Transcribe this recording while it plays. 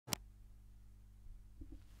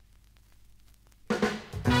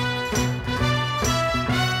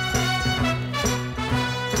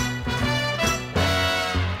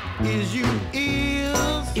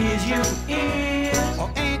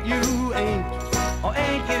or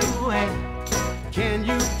ain't you ain't? Can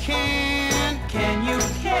you Can you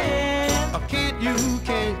can? or can't you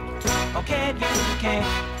can't? Or can't you can't?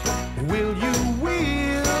 Will you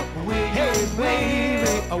will? Hey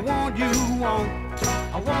baby, I want you want.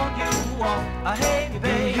 I want you want. I hate you,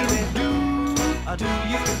 baby. Do Do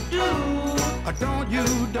you do? or don't you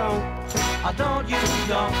don't? Or don't you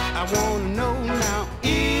don't? I wanna know now.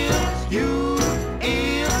 Is you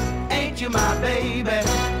Ain't you my baby?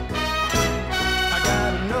 I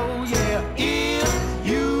gotta know, yeah. Is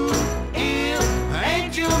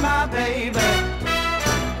ain't you my baby?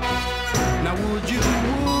 Now would you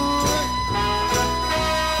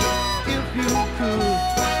if you could?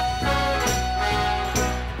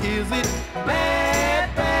 Is it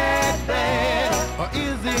Bad, bad, bad. or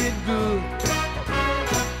is it good?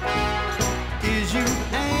 Is you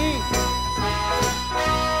ain't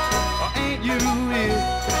or ain't you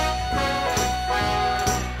is?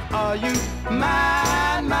 Are you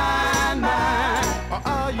Mine, mine, mine. or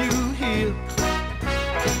are you here?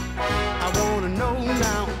 I wanna know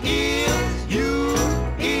now.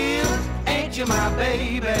 Ain't you my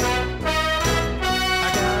baby?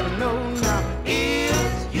 I gotta know now.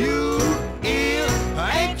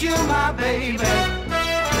 Ain't you my baby?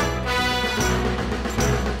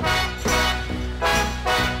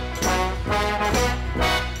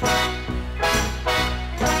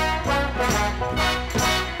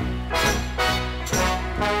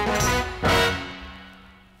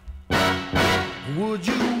 Would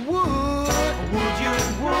you Would you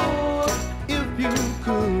would if you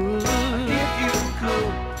could? if you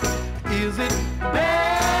could? Is it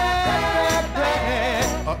Bad,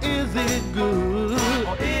 bad, or is it good?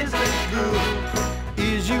 or is it good?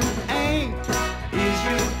 Is you ain't Is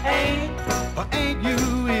you ain't or ain't you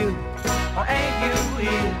is? or ain't you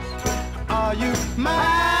is? Are you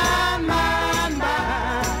mine, mine,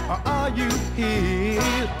 mine, or are you his?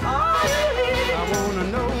 Are you here? I wanna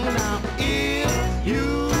know now.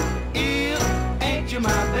 Ain't you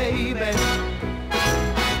my baby?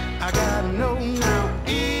 I gotta know now.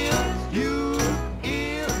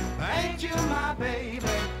 Ain't you my baby?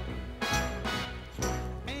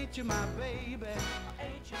 Ain't you my baby?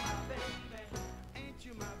 Ain't you my baby? Ain't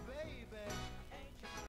you my baby?